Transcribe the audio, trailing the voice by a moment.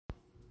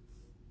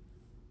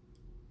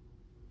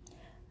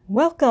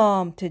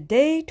Welcome to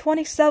day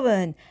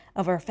 27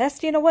 of our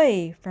fasting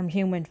away from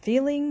human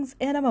feelings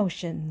and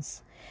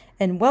emotions.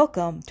 And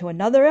welcome to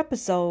another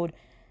episode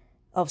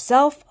of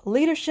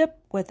Self-Leadership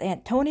with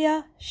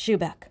Antonia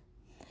Schubeck.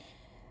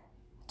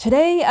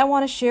 Today I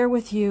want to share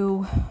with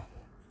you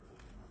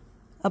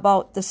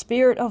about the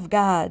Spirit of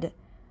God,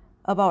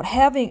 about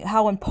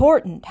how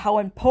important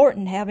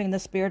having the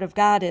Spirit of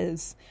God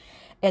is,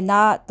 and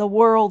not the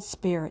world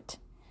spirit.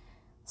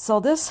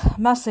 So this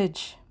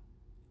message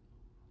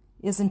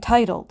is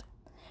entitled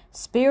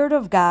Spirit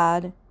of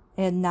God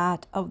and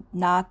not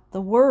the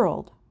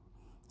world.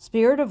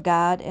 Spirit of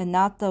God and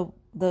not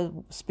the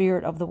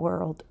spirit of the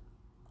world.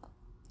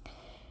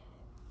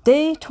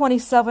 Day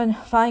 27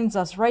 finds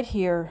us right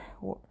here.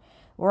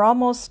 We're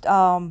almost,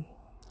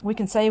 we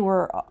can say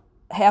we're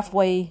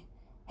halfway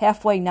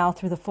now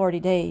through the 40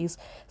 days.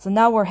 So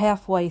now we're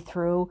halfway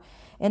through,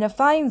 and it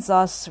finds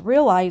us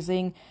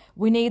realizing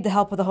we need the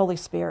help of the Holy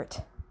Spirit.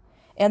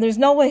 And there's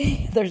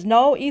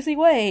no easy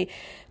way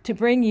to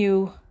bring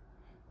you,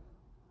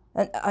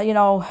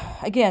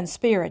 again,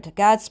 Spirit.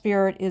 God's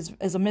Spirit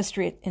is a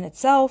mystery in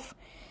itself.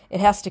 It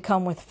has to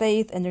come with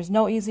faith, and there's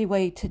no easy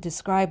way to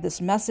describe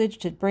this message,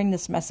 to bring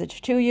this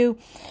message to you.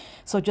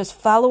 So just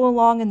follow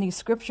along in these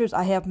scriptures.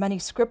 I have many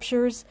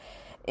scriptures,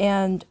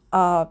 and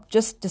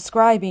just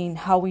describing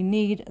how we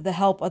need the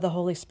help of the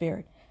Holy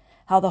Spirit,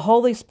 how the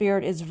Holy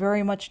Spirit is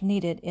very much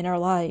needed in our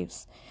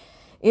lives.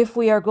 If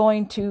we are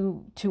going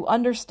to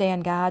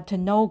understand God, to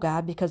know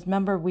God, because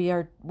remember,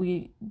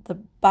 the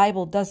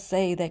Bible does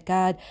say that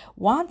God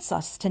wants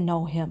us to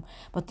know Him,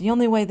 but the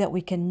only way that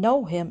we can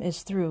know Him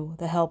is through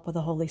the help of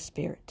the Holy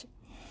Spirit.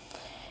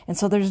 And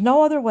so there's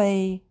no other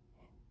way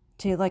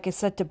to, like I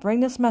said, to bring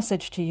this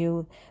message to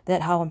you,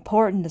 that how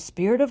important the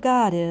Spirit of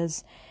God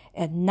is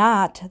and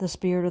not the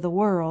spirit of the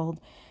world.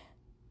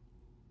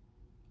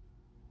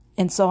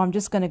 And so I'm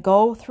just going to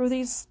go through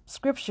these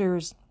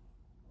scriptures,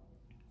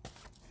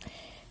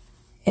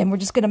 and we're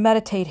just going to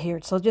meditate here.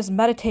 So just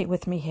meditate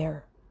with me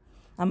here.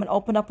 I'm going to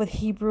open up with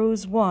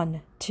Hebrews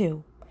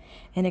 1:2.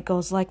 And it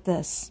goes like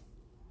this.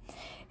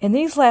 In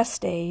these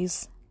last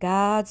days,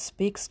 God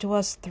speaks to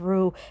us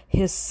through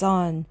His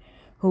Son,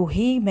 who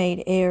He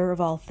made heir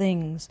of all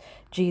things.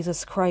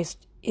 Jesus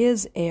Christ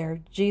is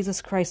heir.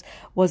 Jesus Christ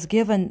was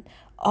given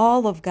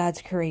all of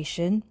God's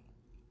creation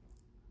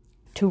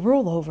to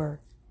rule over.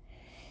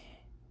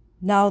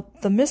 Now,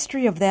 the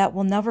mystery of that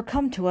will never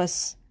come to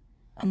us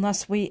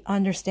unless we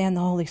understand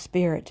the Holy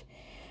Spirit.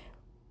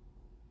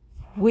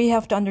 We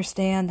have to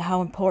understand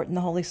how important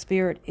the Holy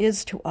Spirit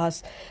is to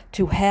us,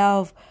 to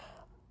have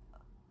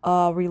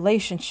a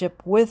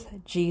relationship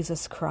with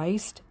Jesus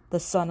Christ, the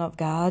Son of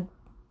God.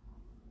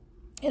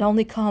 It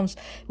only comes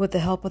with the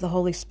help of the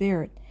Holy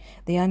Spirit,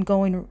 the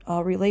ongoing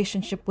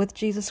relationship with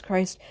Jesus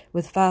Christ,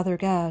 with Father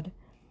God.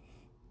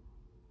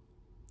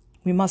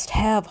 We must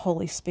have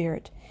Holy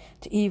Spirit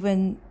to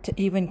even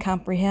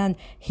comprehend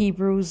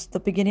Hebrews, the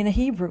beginning of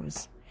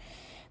Hebrews.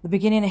 The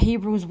beginning of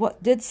Hebrews,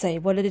 what did it say?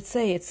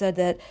 It said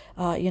that,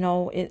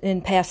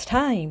 in past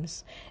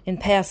times,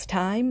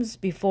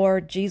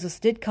 before Jesus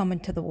did come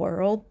into the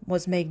world,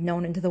 was made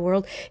known into the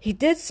world, He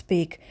did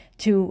speak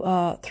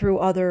to through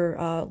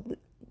other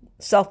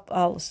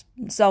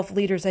self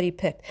leaders that He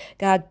picked.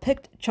 God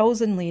picked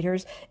chosen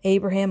leaders,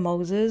 Abraham,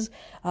 Moses.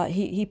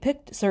 He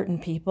picked certain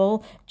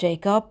people,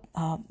 Jacob.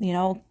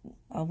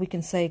 We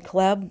can say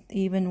Caleb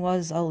even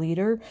was a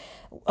leader.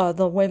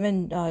 The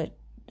women,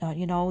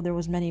 there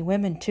was many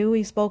women too.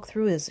 He spoke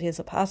through his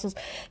apostles.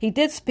 He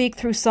did speak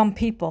through some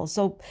people.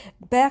 So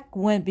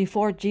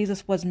before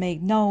Jesus was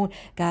made known,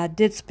 God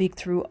did speak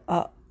through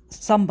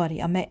somebody,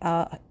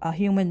 a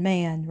human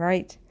man,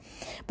 right?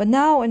 But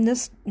now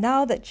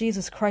that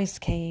Jesus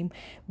Christ came,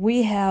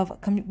 we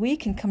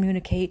can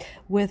communicate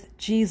with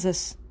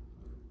Jesus.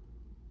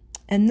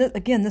 And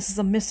again, this is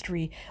a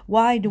mystery.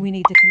 Why do we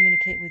need to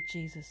communicate with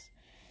Jesus?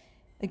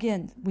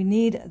 Again, we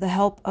need the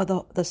help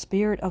of the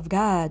Spirit of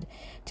God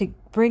to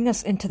bring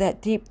us into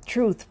that deep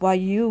truth. Why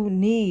you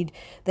need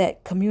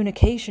that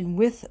communication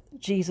with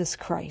Jesus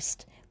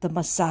Christ, the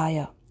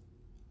Messiah.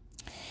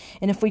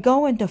 And if we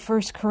go into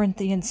 1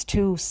 Corinthians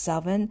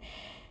 2:7,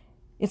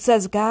 it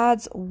says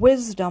God's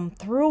wisdom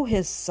through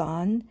His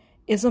Son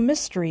is a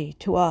mystery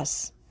to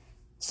us.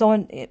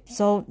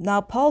 So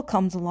now Paul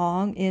comes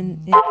along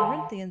in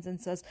Corinthians and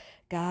says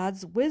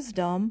God's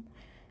wisdom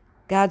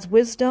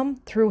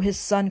through His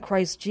Son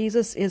Christ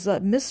Jesus is a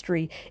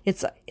mystery.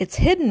 It's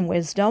hidden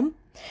wisdom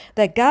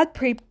that God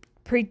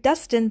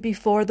predestined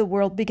before the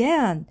world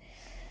began.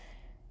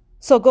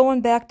 So going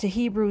back to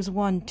Hebrews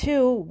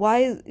 1:2,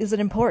 why is it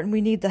important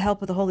we need the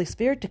help of the Holy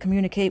Spirit to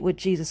communicate with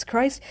Jesus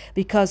Christ?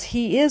 Because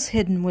He is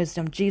hidden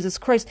wisdom. Jesus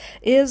Christ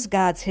is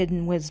God's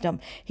hidden wisdom.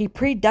 He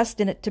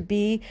predestined it to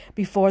be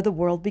before the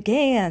world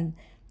began.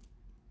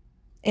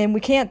 And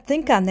we can't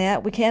think on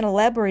that. We can't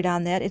elaborate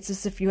on that. It's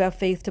as if you have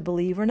faith to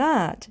believe or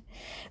not.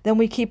 Then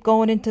we keep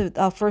going into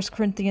 1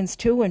 Corinthians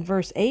 2 and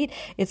verse 8.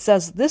 It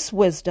says, this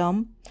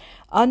wisdom,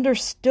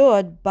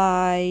 understood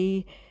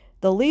by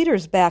the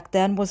leaders back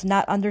then, was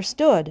not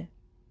understood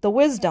the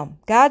wisdom.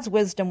 God's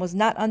wisdom was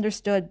not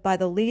understood by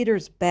the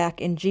leaders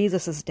back in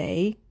Jesus'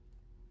 day.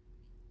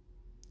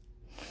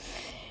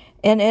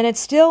 And it's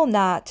still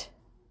not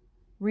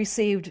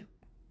received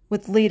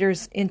with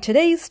leaders in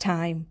today's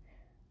time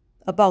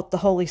about the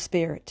Holy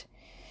Spirit.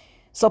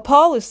 So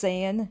Paul is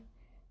saying,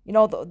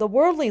 the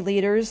worldly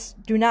leaders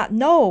do not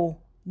know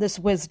this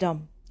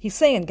wisdom. He's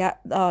saying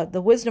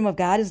the wisdom of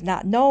God is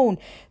not known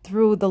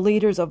through the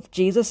leaders of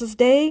Jesus'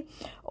 day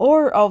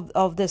or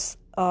of this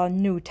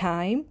new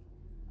time.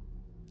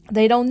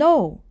 They don't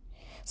know.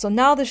 So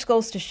now this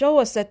goes to show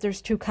us that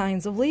there's two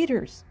kinds of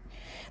leaders.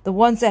 The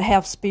ones that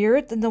have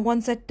spirit and the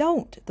ones that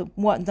don't. The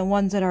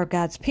ones that are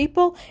God's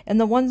people and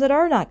the ones that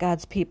are not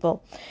God's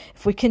people.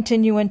 If we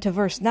continue into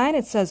verse 9,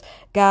 it says,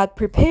 God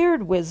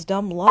prepared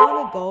wisdom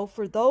long ago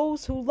for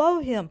those who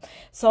love him.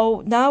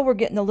 So now we're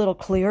getting a little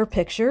clearer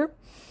picture.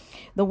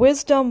 The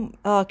wisdom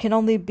can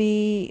only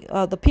be,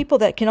 the people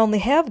that can only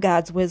have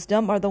God's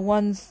wisdom are the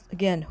ones,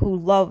 again, who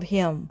love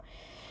him.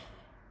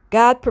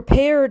 God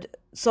prepared.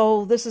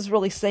 So this is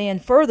really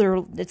saying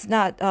further, it's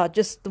not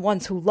just the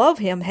ones who love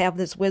him have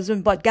this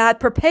wisdom, but God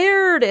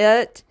prepared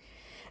it.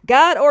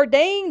 God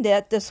ordained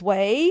it this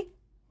way.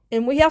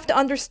 And we have to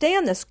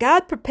understand this.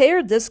 God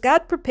prepared this.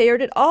 God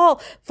prepared it all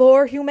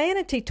for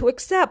humanity to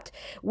accept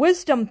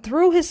wisdom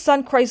through his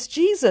Son, Christ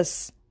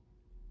Jesus.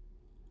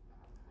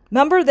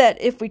 Remember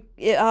that if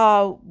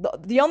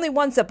the only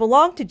ones that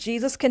belong to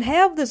Jesus can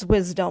have this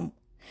wisdom.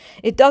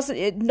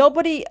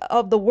 Nobody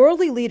of the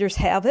worldly leaders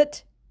have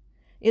it.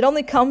 It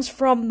only comes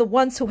from the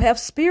ones who have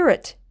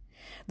spirit.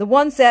 The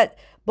ones that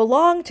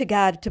belong to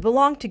God. To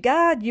belong to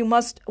God, you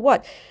must,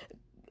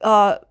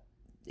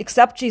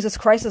 accept Jesus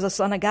Christ as a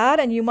Son of God,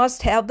 and you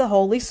must have the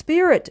Holy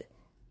Spirit.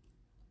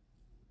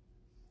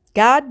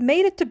 God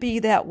made it to be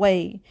that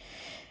way.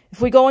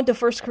 If we go into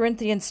 1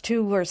 Corinthians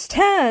 2, verse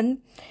 10,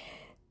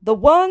 the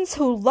ones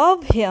who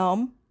love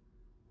him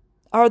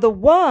are the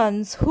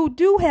ones who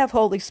do have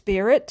Holy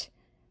Spirit.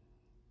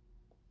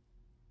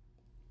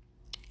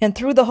 And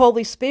through the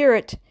Holy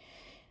Spirit,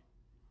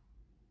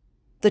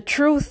 the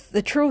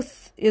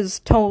truth is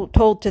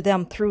told to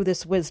them through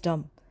this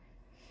wisdom.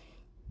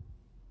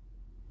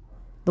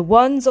 The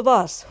ones of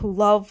us who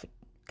love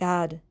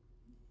God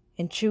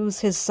and choose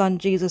his Son,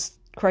 Jesus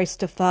Christ,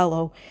 to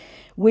follow,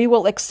 we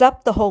will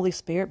accept the Holy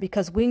Spirit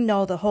because we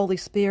know the Holy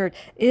Spirit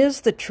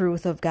is the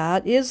truth of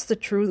God, is the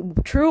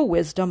true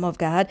wisdom of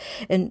God.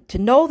 And to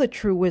know the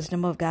true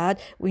wisdom of God,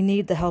 we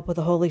need the help of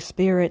the Holy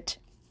Spirit.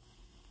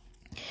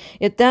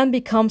 It then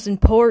becomes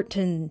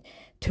important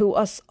to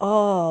us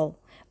all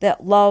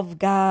that love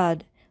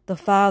God, the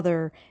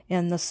Father,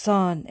 and the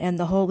Son, and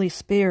the Holy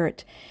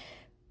Spirit,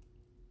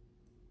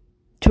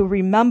 to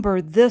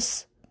remember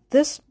this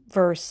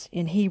verse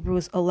in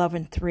Hebrews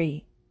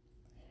 11:3.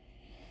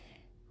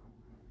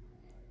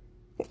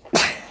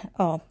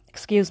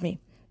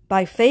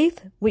 By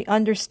faith, we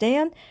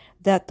understand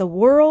that the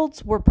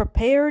worlds were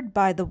prepared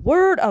by the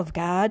word of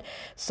God,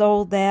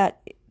 so that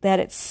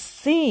it's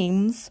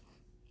seen.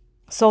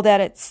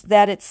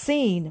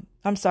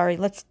 I'm sorry,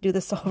 let's do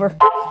this over.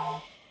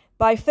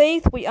 By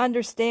faith, we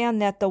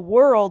understand that the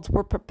worlds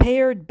were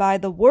prepared by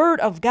the word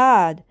of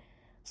God,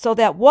 so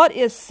that what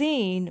is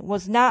seen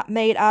was not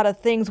made out of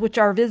things which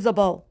are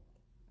visible.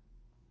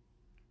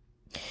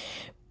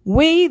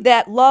 We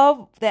that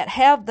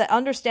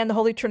understand the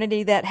Holy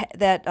Trinity,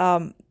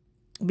 that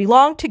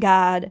belong to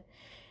God,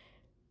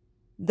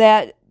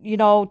 that,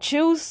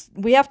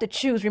 we have to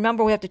choose.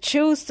 Remember, we have to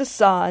choose the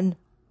Son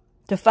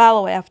to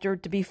follow after,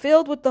 to be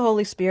filled with the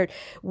Holy Spirit.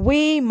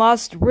 We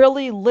must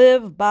really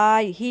live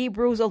by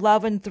Hebrews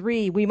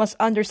 11:3. We must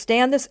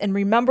understand this and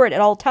remember it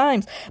at all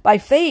times. By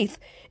faith,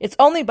 it's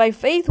only by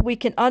faith we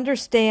can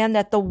understand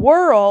that the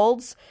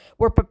worlds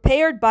were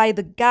prepared by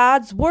the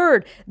God's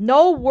word.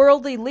 No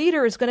worldly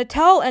leader is going to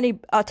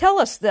tell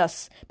us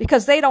this,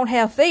 because they don't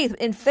have faith.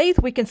 In faith,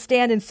 we can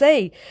stand and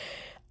say,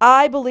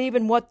 I believe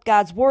in what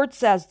God's word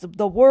says.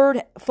 The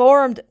word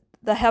formed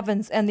the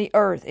heavens and the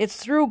earth. It's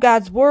through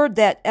God's word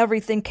that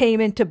everything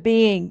came into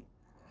being.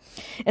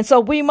 And so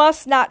we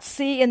must not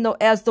see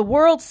as the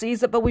world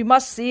sees it, but we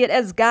must see it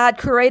as God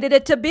created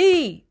it to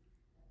be.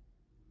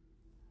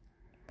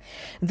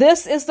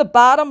 This is the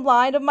bottom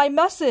line of my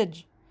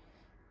message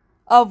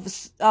of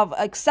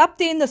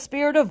accepting the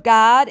Spirit of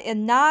God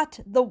and not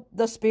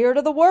the spirit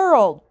of the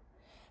world.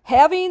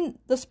 Having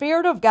the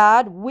Spirit of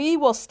God, we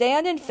will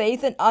stand in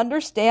faith and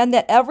understand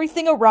that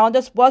everything around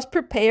us was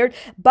prepared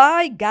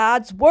by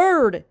God's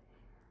word.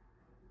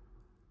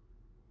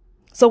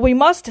 So we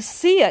must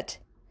see it,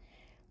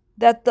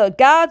 that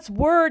God's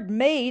word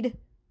made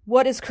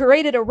what is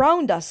created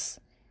around us,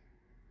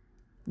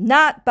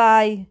 not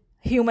by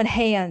human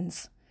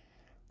hands.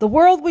 The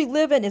world we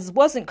live in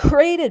wasn't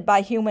created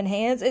by human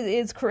hands. It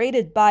is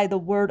created by the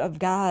word of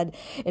God.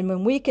 And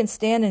when we can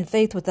stand in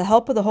faith with the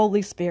help of the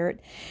Holy Spirit,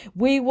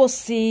 we will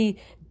see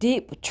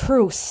deep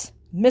truths,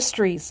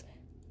 mysteries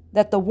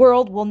that the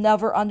world will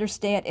never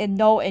understand and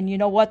know. And you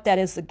know what? That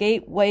is the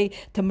gateway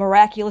to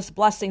miraculous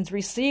blessings.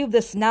 Receive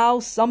this now,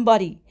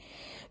 somebody.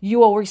 You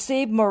will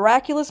receive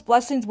miraculous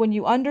blessings when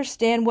you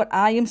understand what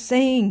I am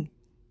saying.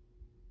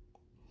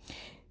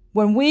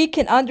 When we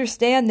can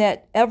understand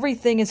that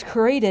everything is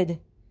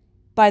created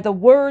by the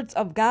words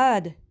of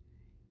God,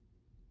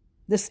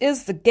 this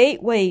is the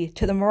gateway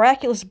to the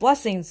miraculous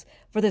blessings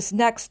for this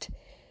next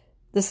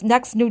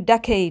new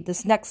decade,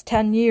 this next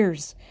 10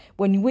 years.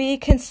 When we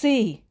can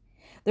see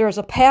there is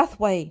a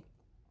pathway,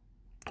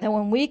 and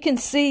when we can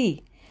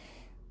see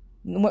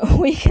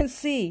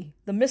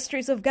the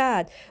mysteries of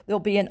God, there'll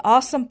be an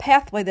awesome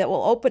pathway that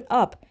will open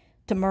up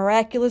to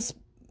miraculous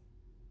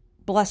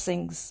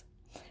blessings.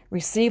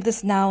 Receive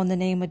this now in the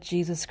name of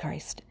Jesus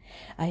Christ.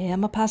 I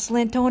am Apostle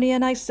Antonia,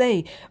 and I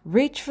say,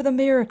 reach for the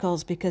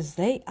miracles because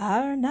they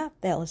are not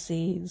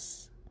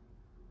fallacies.